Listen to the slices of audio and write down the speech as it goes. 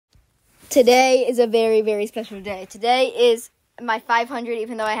Today is a very, very special day. Today is my 500,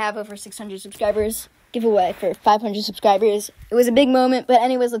 even though I have over 600 subscribers, giveaway for 500 subscribers. It was a big moment, but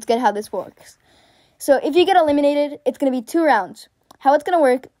anyways, let's get how this works. So if you get eliminated, it's going to be 2 rounds. How it's going to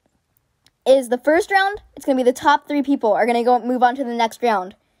work is the first round, it's going to be the top 3 people are going to move on to the next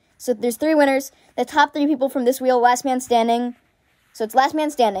round. So there's 3 winners. The top 3 people from this wheel, last man standing. So it's last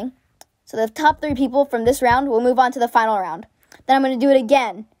man standing. So the top 3 people from this round will move on to the final round. Then I'm going to do it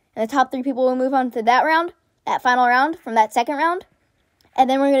again. And the top 3 people will move on to that round, that final round from that second round. And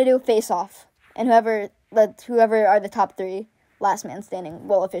then we're going to do a face-off. And whoever are the top 3 last man standing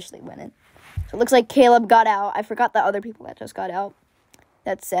will officially win it. So it looks like Caleb got out. I forgot the other people that just got out.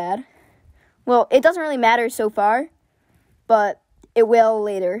 That's sad. Well, it doesn't really matter so far, but it will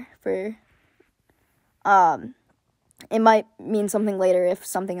later for, it might mean something later if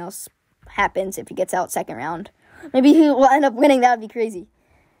something else happens, if he gets out second round. Maybe he will end up winning. That would be crazy.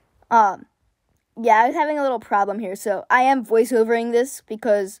 Yeah, I was having a little problem here, so I am voiceovering this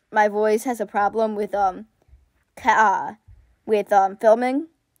because my voice has a problem with filming. I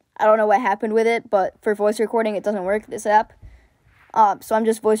don't know what happened with it, but for voice recording, it doesn't work, this app. So I'm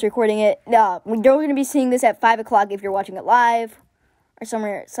just voice recording it. You're going to be seeing this at 5 o'clock if you're watching it live,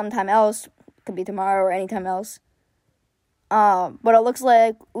 or sometime else. It could be tomorrow or anytime else. But it looks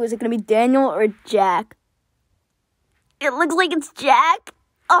like, was it going to be Daniel or Jack? It looks like it's Jack.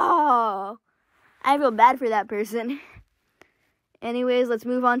 Oh, I feel bad for that person. Anyways, let's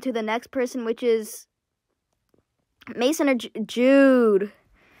move on to the next person, which is Mason or Jude.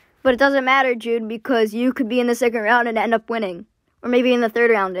 But it doesn't matter, Jude, because you could be in the second round and end up winning. Or maybe in the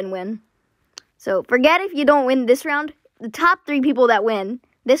third round and win. So forget if you don't win this round. The top 3 people that win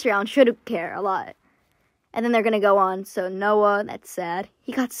this round should care a lot. And then they're going to go on. So Noah, that's sad.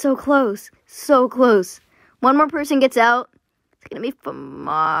 He got so close. So close. One more person gets out. It's going to be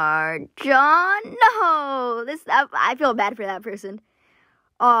Famar. John? No! I feel bad for that person.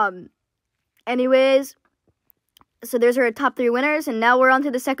 Anyways, so there's our top 3 winners, and now we're on to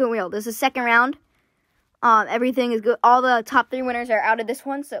the second wheel. This is second round. Everything is good. All the top 3 winners are out of this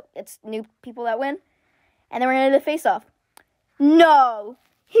one, so it's new people that win. And then we're going to do the face-off. No!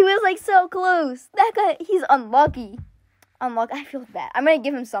 He was, like, so close. That guy, he's unlucky. Unlucky. I feel bad. I'm going to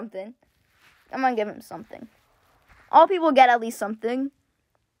give him something. All people get at least something.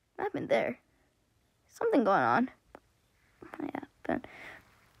 What happened there? Something going on. Yeah.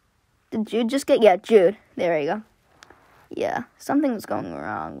 Did Jude just get? Yeah, Jude. There you go. Yeah, something was going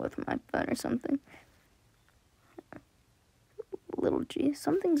wrong with my phone or something. Little G.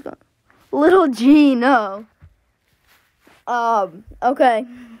 Something's going. Little G, no. Okay.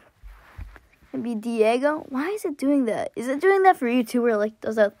 Maybe Diego. Why is it doing that? Is it doing that for you too, where like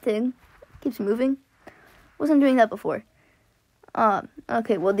does that thing? Keeps moving? Wasn't doing that before.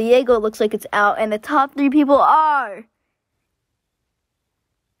 Okay, well, Diego looks like it's out, and the top 3 people are...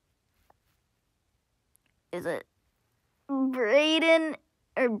 Is it Brayden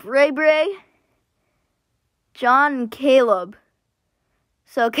or Bray? John and Caleb.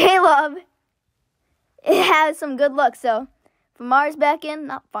 So Caleb, it has some good luck. So Famar's back in,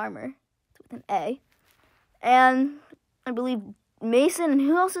 not Farmer. It's with an A. And I believe Mason, and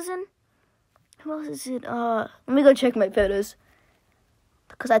who else is in? Who else is it? Let me go check my photos.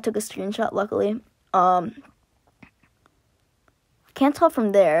 Because I took a screenshot, luckily. Can't tell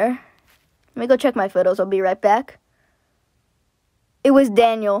from there. Let me go check my photos. I'll be right back. It was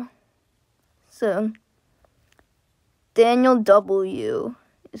Daniel. So, Daniel W.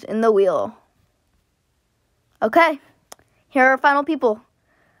 is in the wheel. Okay. Here are our final people.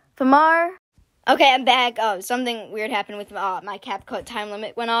 Famar. Okay, I'm back. Something weird happened with my CapCut time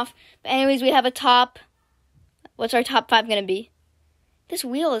limit went off. But anyways, we have a top. What's our top 5 going to be? This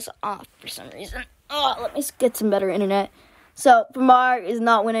wheel is off for some reason. Let me get some better internet. So, Famar is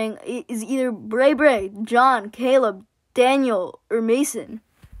not winning. It is either Bray, John, Caleb, Daniel, or Mason.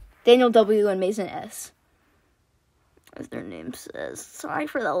 Daniel W. and Mason S. As their name says. Sorry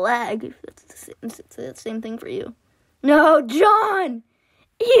for the lag. If it's the same thing for you. No, John!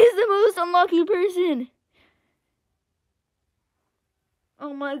 He is the most unlucky person.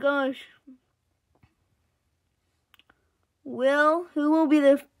 Oh my gosh. Well, who will be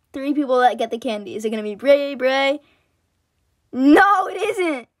the 3 people that get the candy? Is it going to be Bray? No, it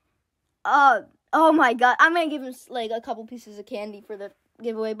isn't. Oh my god. I'm going to give him like a couple pieces of candy for the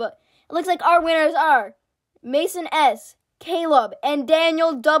giveaway, but it looks like our winners are Mason S, Caleb, and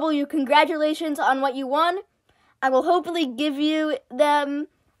Daniel W. Congratulations on what you won. I will hopefully give you them.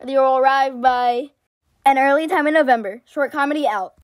 They will arrive by an early time in November. Short comedy out.